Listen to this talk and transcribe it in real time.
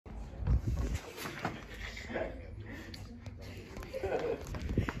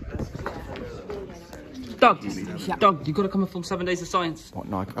Doug, you've got to come and film 7 Days of Science. What?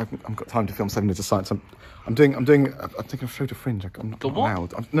 No, I haven't got time to film 7 Days of Science. I'm taking a show to Fringe. I'm not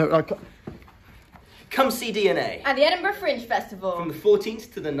allowed. I can't. Come see DNA. At the Edinburgh Fringe Festival. From the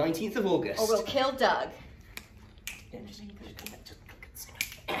 14th to the 19th of August. Or we'll kill Doug.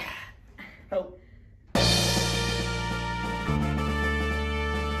 Oh.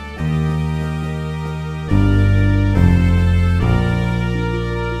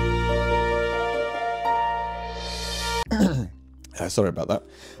 Sorry about that.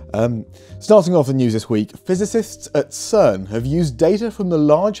 Starting off the news this week, physicists at CERN have used data from the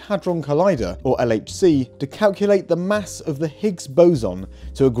Large Hadron Collider, or LHC, to calculate the mass of the Higgs boson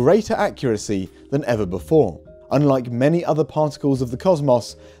to a greater accuracy than ever before. Unlike many other particles of the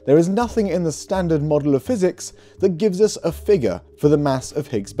cosmos, there is nothing in the standard model of physics that gives us a figure for the mass of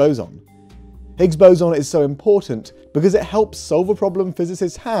Higgs boson. Higgs boson is so important because it helps solve a problem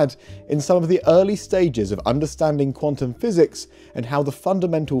physicists had in some of the early stages of understanding quantum physics and how the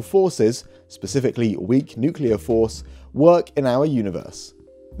fundamental forces, specifically weak nuclear force, work in our universe.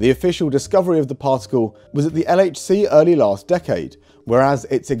 The official discovery of the particle was at the LHC early last decade, whereas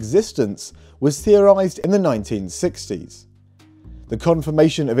its existence was theorized in the 1960s. The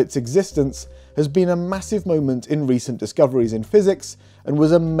confirmation of its existence has been a massive moment in recent discoveries in physics and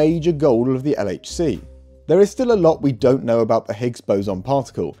was a major goal of the LHC. There is still a lot we don't know about the Higgs boson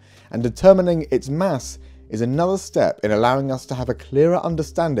particle, and determining its mass is another step in allowing us to have a clearer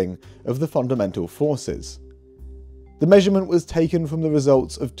understanding of the fundamental forces. The measurement was taken from the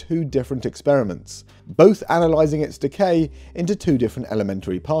results of 2 different experiments, both analysing its decay into 2 different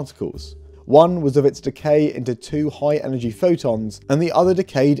elementary particles. One was of its decay into 2 high-energy photons, and the other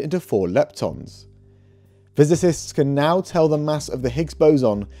decayed into 4 leptons. Physicists can now tell the mass of the Higgs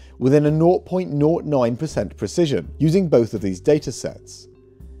boson within a 0.09% precision, using both of these datasets.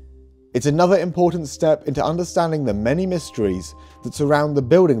 It's another important step into understanding the many mysteries that surround the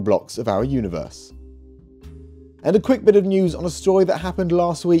building blocks of our universe. And a quick bit of news on a story that happened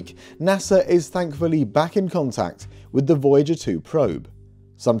last week. NASA is thankfully back in contact with the Voyager 2 probe.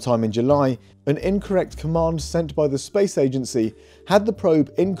 Sometime in July, an incorrect command sent by the space agency had the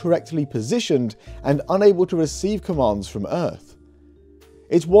probe incorrectly positioned and unable to receive commands from Earth.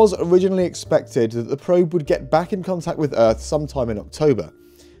 It was originally expected that the probe would get back in contact with Earth sometime in October,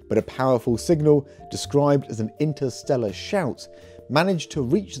 but a powerful signal, described as an interstellar shout, managed to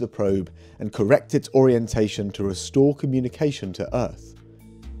reach the probe and correct its orientation to restore communication to Earth.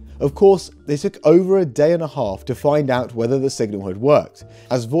 Of course, they took over a day and a half to find out whether the signal had worked,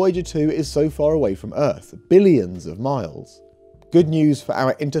 as Voyager 2 is so far away from Earth, billions of miles. Good news for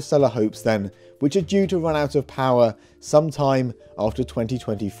our interstellar hopes then, which are due to run out of power sometime after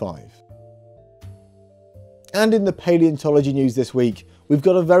 2025. And in the paleontology news this week, we've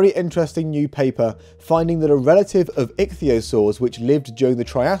got a very interesting new paper finding that a relative of ichthyosaurs which lived during the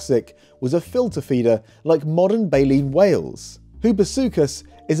Triassic was a filter feeder like modern baleen whales. Hupehsuchus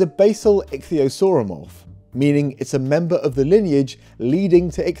is a basal ichthyosauromorph, meaning it's a member of the lineage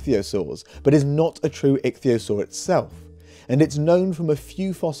leading to ichthyosaurs, but is not a true ichthyosaur itself, and it's known from a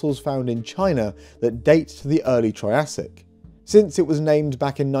few fossils found in China that date to the early Triassic. Since it was named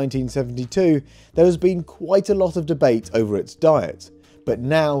back in 1972, there has been quite a lot of debate over its diet, but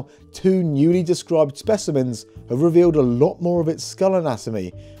now 2 newly described specimens have revealed a lot more of its skull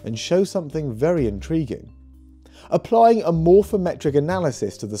anatomy and show something very intriguing. Applying a morphometric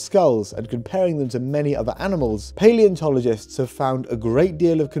analysis to the skulls and comparing them to many other animals, paleontologists have found a great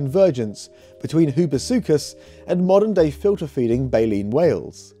deal of convergence between Hupehsuchus and modern-day filter-feeding baleen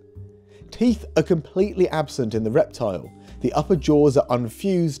whales. Teeth are completely absent in the reptile, the upper jaws are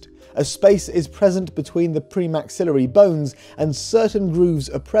unfused, a space is present between the premaxillary bones, and certain grooves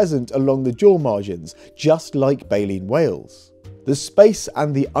are present along the jaw margins, just like baleen whales. The space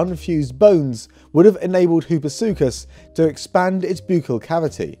and the unfused bones would have enabled Hupehsuchus to expand its buccal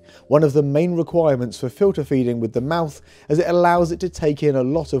cavity, one of the main requirements for filter feeding with the mouth, as it allows it to take in a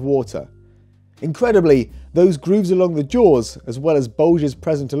lot of water. Incredibly, those grooves along the jaws, as well as bulges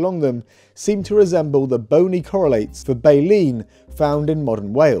present along them, seem to resemble the bony correlates for baleen found in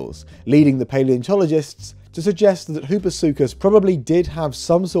modern whales, leading the paleontologists to suggest that Hupehsuchus probably did have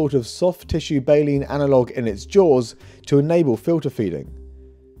some sort of soft tissue baleen analogue in its jaws to enable filter feeding.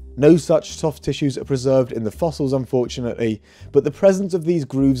 No such soft tissues are preserved in the fossils, unfortunately, but the presence of these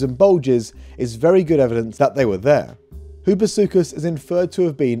grooves and bulges is very good evidence that they were there. Hupehsuchus is inferred to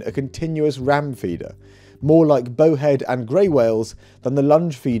have been a continuous ram feeder, more like bowhead and grey whales than the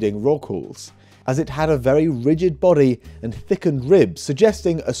lunge-feeding rorquals, as it had a very rigid body and thickened ribs,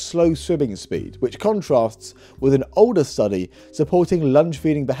 suggesting a slow swimming speed, which contrasts with an older study supporting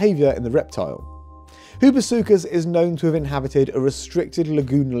lunge-feeding behaviour in the reptile. Hupehsuchus is known to have inhabited a restricted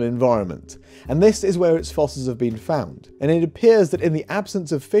lagoonal environment, and this is where its fossils have been found. And it appears that in the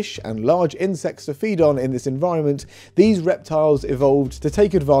absence of fish and large insects to feed on in this environment, these reptiles evolved to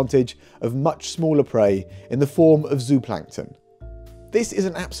take advantage of much smaller prey in the form of zooplankton. This is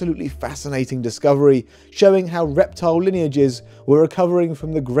an absolutely fascinating discovery, showing how reptile lineages were recovering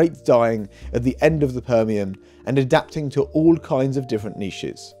from the Great Dying at the end of the Permian and adapting to all kinds of different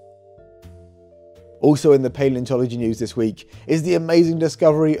niches. Also in the paleontology news this week is the amazing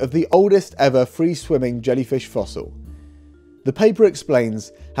discovery of the oldest ever free-swimming jellyfish fossil. The paper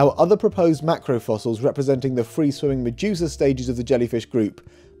explains how other proposed macrofossils representing the free-swimming Medusa stages of the jellyfish group,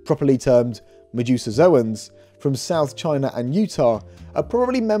 properly termed Medusozoans, from South China and Utah, are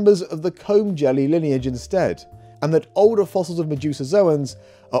probably members of the comb jelly lineage instead, and that older fossils of Medusozoans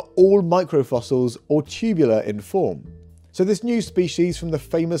are all microfossils or tubular in form. So this new species from the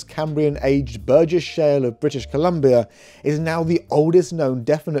famous Cambrian-aged Burgess Shale of British Columbia is now the oldest known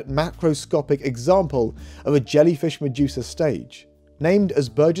definite macroscopic example of a jellyfish Medusa stage. Named as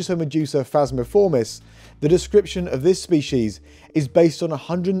Burgessomedusa phasmiformis, the description of this species is based on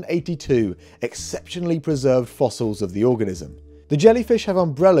 182 exceptionally preserved fossils of the organism. The jellyfish have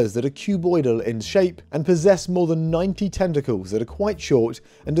umbrellas that are cuboidal in shape and possess more than 90 tentacles that are quite short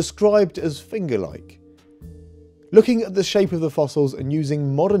and described as finger-like. Looking at the shape of the fossils and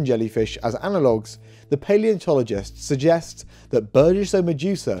using modern jellyfish as analogues, the paleontologists suggest that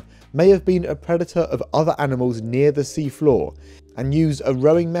Burgessomedusa may have been a predator of other animals near the sea floor and use a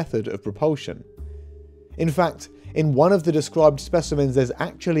rowing method of propulsion. In fact, in one of the described specimens there's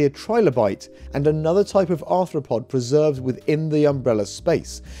actually a trilobite and another type of arthropod preserved within the umbrella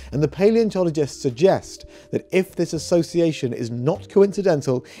space, and the paleontologists suggest that if this association is not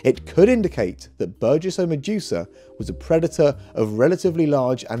coincidental, it could indicate that Burgessomedusa was a predator of relatively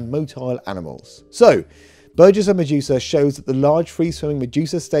large and motile animals. So, Burgessomedusa shows that the large free-swimming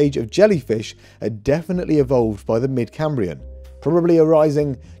Medusa stage of jellyfish had definitely evolved by the mid-Cambrian, probably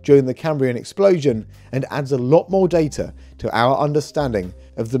arising during the Cambrian explosion, and adds a lot more data to our understanding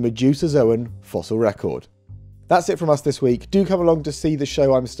of the Medusozoan fossil record. That's it from us this week. Do come along to see the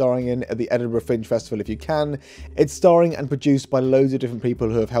show I'm starring in at the Edinburgh Fringe Festival if you can. It's starring and produced by loads of different people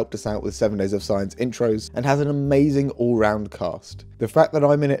who have helped us out with 7 Days of Science intros and has an amazing all-round cast. The fact that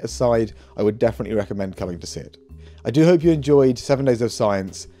I'm in it aside, I would definitely recommend coming to see it. I do hope you enjoyed 7 Days of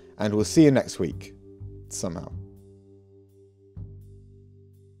Science, and we'll see you next week, somehow.